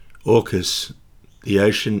AUKUS, the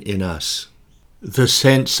ocean in us. The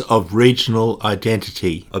sense of regional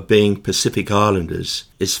identity of being Pacific Islanders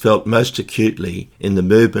is felt most acutely in the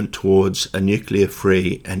movement towards a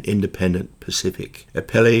nuclear-free and independent Pacific.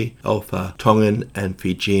 Epeli Alpha, Tongan and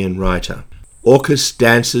Fijian writer. AUKUS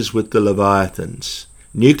dances with the Leviathans.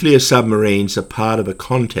 Nuclear submarines are part of a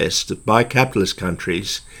contest by capitalist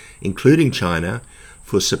countries, including China,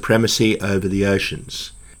 for supremacy over the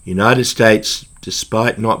oceans. United States,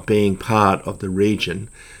 despite not being part of the region,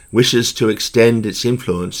 wishes to extend its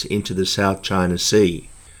influence into the South China Sea.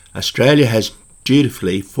 Australia has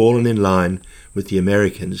dutifully fallen in line with the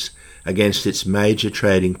Americans against its major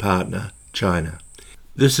trading partner, China.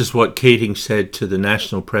 This is what Keating said to the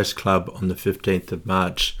National Press Club on the 15th of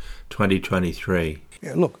March 2023.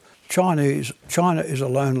 Yeah, look, China is a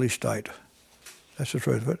lonely state. That's the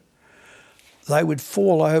truth of it. They would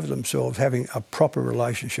fall over themselves having a proper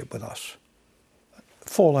relationship with us.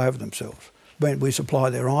 Fall over themselves. When we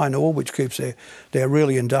supply their iron ore, which keeps their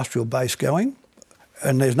really industrial base going,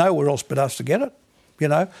 and there's nowhere else but us to get it. You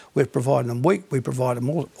know, we're providing them wheat, we provide them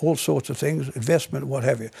all sorts of things, investment, what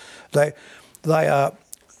have you. They are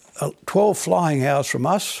 12 flying hours from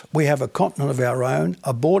us. We have a continent of our own,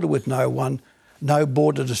 a border with no one, no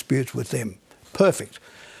border disputes with them. Perfect.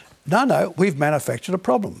 No, we've manufactured a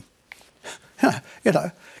problem. You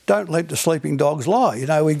know, don't let the sleeping dogs lie. You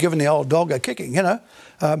know, we've given the old dog a kicking, you know.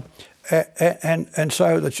 And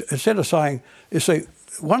so instead of saying, you see,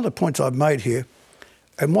 one of the points I've made here,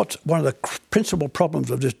 and what's one of the principal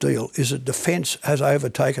problems of this deal is that defence has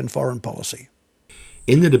overtaken foreign policy.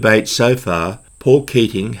 In the debate so far, Paul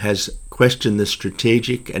Keating has questioned the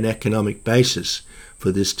strategic and economic basis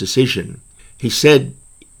for this decision. He said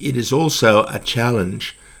it is also a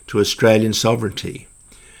challenge to Australian sovereignty.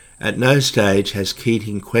 At no stage has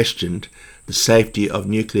Keating questioned the safety of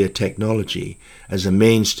nuclear technology as a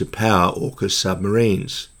means to power AUKUS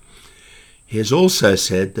submarines. He has also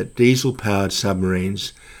said that diesel-powered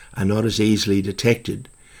submarines are not as easily detected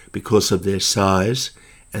because of their size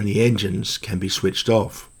and the engines can be switched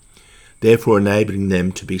off, therefore enabling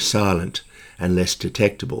them to be silent and less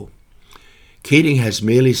detectable. Keating has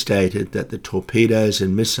merely stated that the torpedoes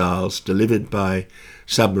and missiles delivered by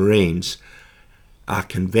submarines are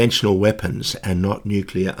conventional weapons and not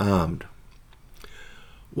nuclear armed.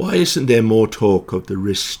 Why isn't there more talk of the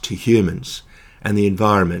risks to humans and the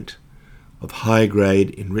environment of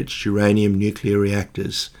high-grade enriched uranium nuclear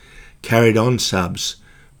reactors carried on subs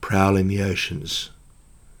prowling the oceans?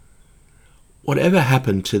 Whatever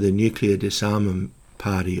happened to the nuclear disarmament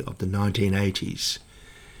party of the 1980s?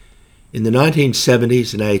 In the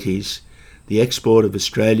 1970s and 80s, the export of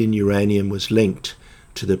Australian uranium was linked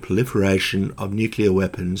to the proliferation of nuclear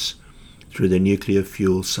weapons through the nuclear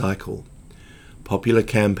fuel cycle. Popular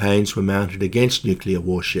campaigns were mounted against nuclear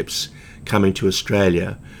warships coming to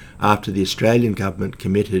Australia after the Australian government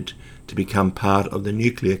committed to become part of the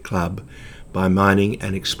nuclear club by mining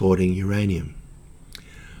and exporting uranium.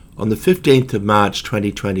 On the 15th of March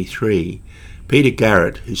 2023, Peter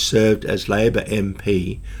Garrett, who served as Labor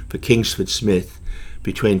MP for Kingsford Smith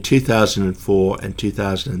between 2004 and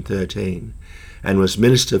 2013, and was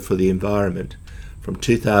Minister for the Environment from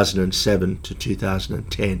 2007 to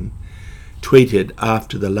 2010, tweeted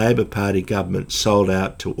after the Labor Party government sold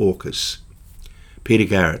out to AUKUS. Peter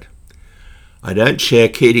Garrett: I don't share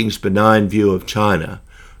Keating's benign view of China,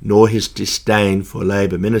 nor his disdain for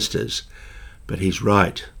Labor ministers, but he's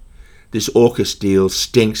right. This AUKUS deal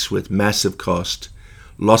stinks with massive cost,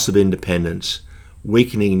 loss of independence,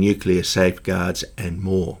 weakening nuclear safeguards and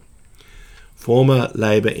more. Former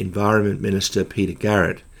Labor Environment Minister Peter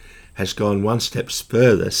Garrett has gone one step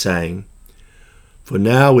further, saying, for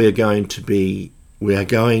now we are going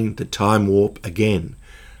the time warp again.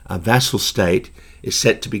 A vassal state is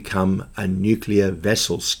set to become a nuclear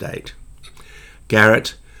vessel state.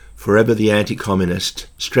 Garrett, forever the anti-communist,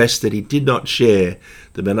 stressed that he did not share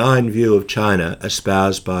the benign view of China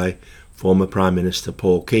espoused by former Prime Minister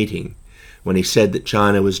Paul Keating when he said that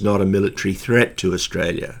China was not a military threat to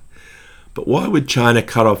Australia. But why would China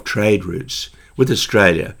cut off trade routes with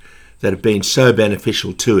Australia that have been so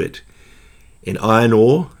beneficial to it, in iron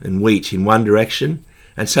ore and wheat in one direction,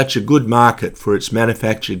 and such a good market for its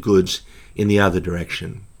manufactured goods in the other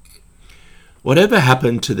direction? Whatever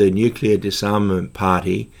happened to the nuclear disarmament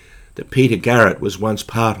party that Peter Garrett was once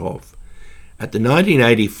part of? At the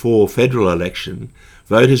 1984 federal election,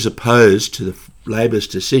 voters opposed to the Labor's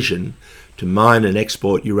decision to mine and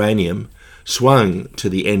export uranium swung to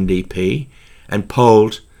the NDP and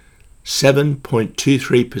polled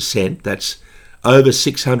 7.23%, that's over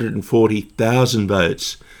 640,000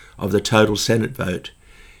 votes of the total Senate vote,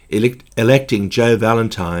 electing Joe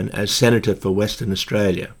Valentine as Senator for Western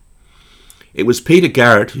Australia. It was Peter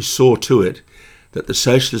Garrett who saw to it that the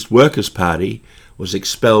Socialist Workers Party was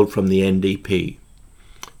expelled from the NDP.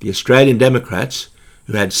 The Australian Democrats,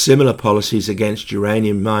 who had similar policies against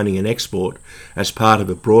uranium mining and export as part of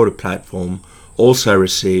a broader platform, also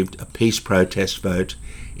received a peace protest vote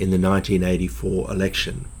in the 1984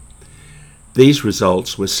 election. These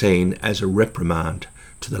results were seen as a reprimand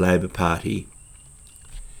to the Labor Party.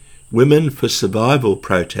 Women for Survival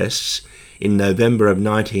protests in November of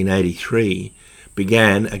 1983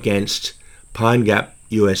 began against Pine Gap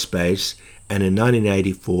US base and in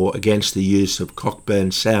 1984 against the use of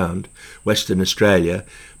Cockburn Sound, Western Australia,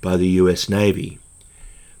 by the US Navy.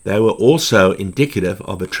 They were also indicative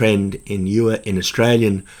of a trend in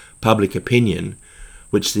Australian public opinion,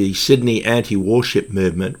 which the Sydney anti-warship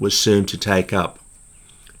movement was soon to take up.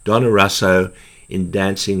 Donna Russo in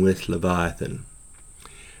Dancing with Leviathan.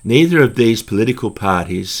 Neither of these political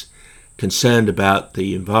parties concerned about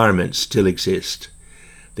the environment still exist.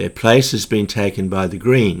 Their place has been taken by the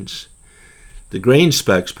Greens. The Greens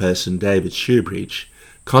spokesperson, David Shoebridge,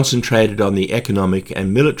 concentrated on the economic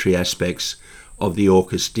and military aspects of the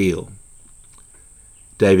AUKUS deal.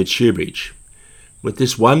 David Shoebridge: with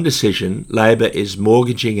this one decision, Labor is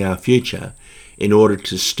mortgaging our future in order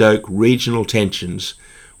to stoke regional tensions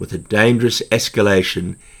with a dangerous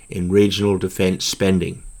escalation in regional defence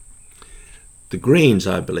spending. The Greens,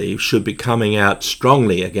 I believe, should be coming out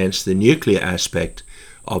strongly against the nuclear aspect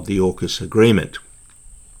of the AUKUS agreement.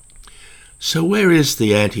 So where is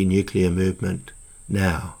the anti-nuclear movement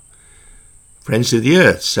now? Friends of the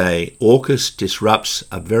Earth say AUKUS disrupts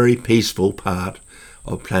a very peaceful part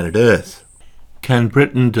of planet Earth. Can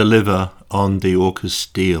Britain deliver on the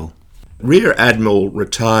AUKUS deal? Rear Admiral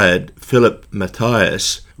retired Philip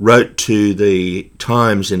Mathias wrote to the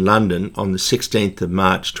Times in London on the 16th of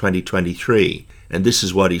March 2023, and this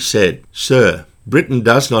is what he said: "Sir, Britain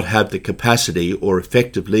does not have the capacity or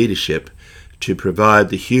effective leadership to provide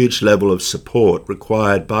the huge level of support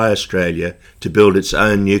required by Australia to build its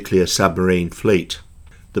own nuclear submarine fleet.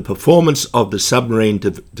 The performance of the Submarine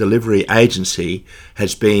Delivery Agency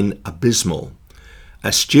has been abysmal.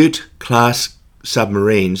 Astute class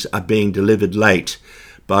submarines are being delivered late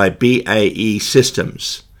by BAE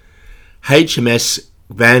Systems. HMS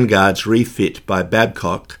Vanguard's refit by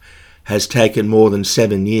Babcock has taken more than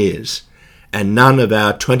 7 years, and none of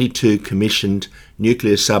our 22 commissioned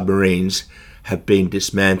nuclear submarines have been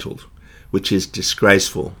dismantled, which is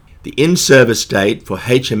disgraceful. The in-service date for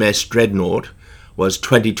HMS Dreadnought was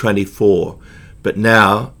 2024, but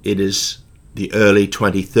now it is the early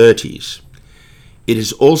 2030s. It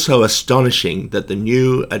is also astonishing that the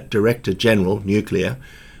new Director General, Nuclear,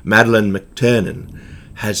 Madeleine McTernan,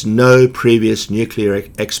 has no previous nuclear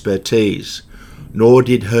expertise, nor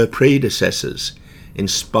did her predecessors, in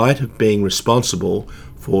spite of being responsible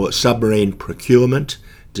for submarine procurement,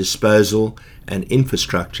 disposal, and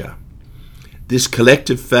infrastructure. This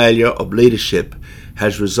collective failure of leadership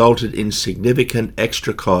has resulted in significant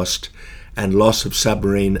extra cost and loss of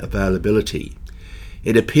submarine availability.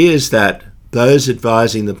 It appears that those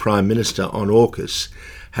advising the Prime Minister on AUKUS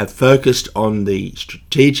have focused on the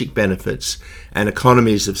strategic benefits and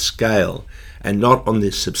economies of scale and not on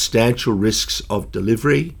the substantial risks of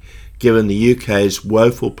delivery, given the UK's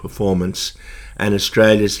woeful performance and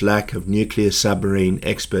Australia's lack of nuclear submarine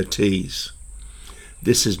expertise.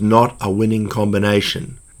 This is not a winning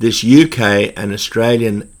combination. This UK and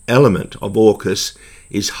Australian element of AUKUS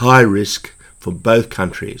is high risk for both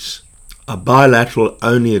countries. A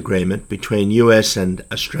bilateral-only agreement between US and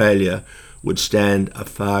Australia would stand a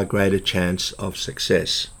far greater chance of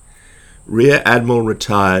success. Rear Admiral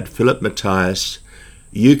retired Philip Mathias,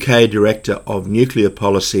 UK Director of Nuclear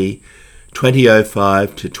Policy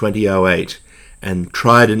 2005 to 2008, and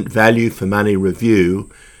Trident Value for Money Review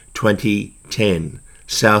 2010,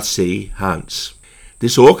 South Sea Hunts.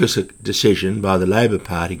 This AUKUS decision by the Labor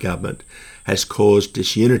Party government has caused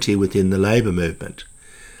disunity within the labour movement.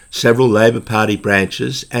 Several Labor Party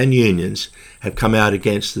branches and unions have come out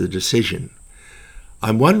against the decision.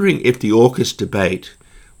 I'm wondering if the AUKUS debate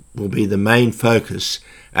will be the main focus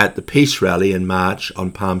at the Peace Rally in March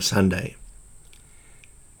on Palm Sunday.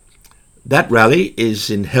 That rally is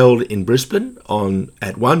held in Brisbane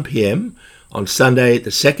at 1 p.m. on Sunday the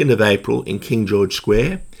 2nd of April in King George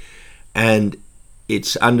Square, and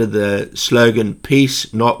it's under the slogan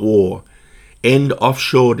 "Peace, not War. End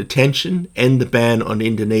offshore detention, end the ban on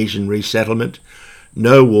Indonesian resettlement,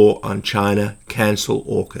 no war on China, cancel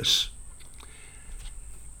AUKUS."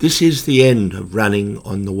 This is the end of running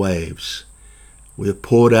on the waves. We have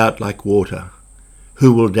poured out like water.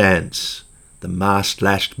 Who will dance? the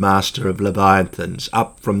mast-lashed master of Leviathans,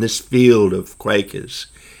 up from this field of Quakers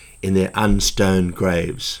in their unstoned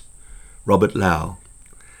graves. Robert Lowell.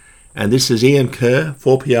 And this is Ian Kerr,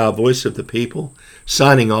 4PR Voice of the People,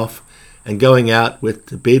 signing off and going out with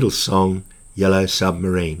the Beatles song Yellow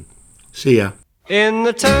Submarine. See ya. In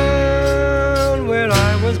the town where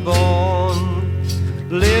I was born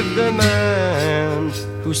lived a man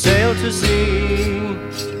who sailed to sea,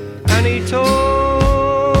 and he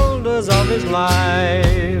told us of his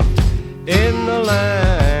life in the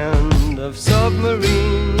land of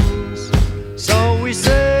submarines. So we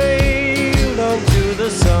sailed unto the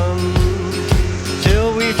sun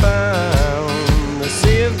till we found the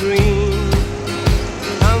sea of green,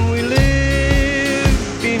 and we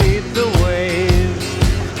lived beneath the waves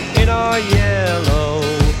in our yellow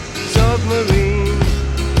submarine.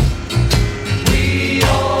 We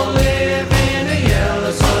all live in a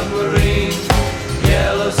yellow submarine,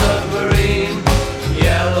 yellow submarine,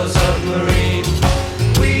 yellow submarine.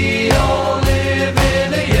 We all live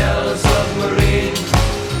in a yellow submarine,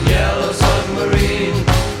 yellow submarine,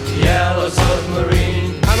 yellow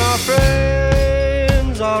submarine. And our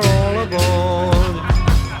friends are all aboard,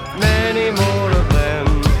 many more of them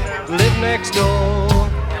live next door,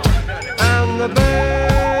 and the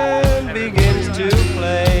band begins to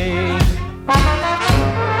play.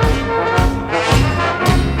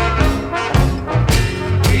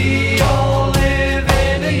 We all live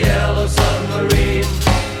in a yellow submarine,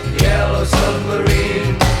 yellow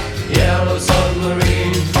submarine, yellow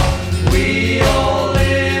submarine. We all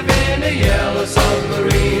live in a yellow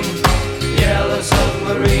submarine, yellow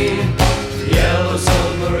submarine, yellow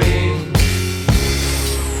submarine.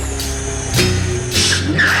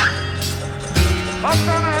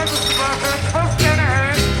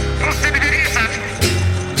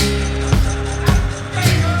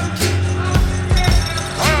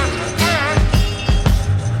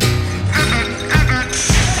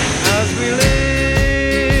 As we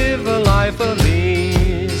live a life of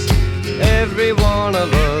ease, every one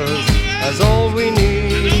of us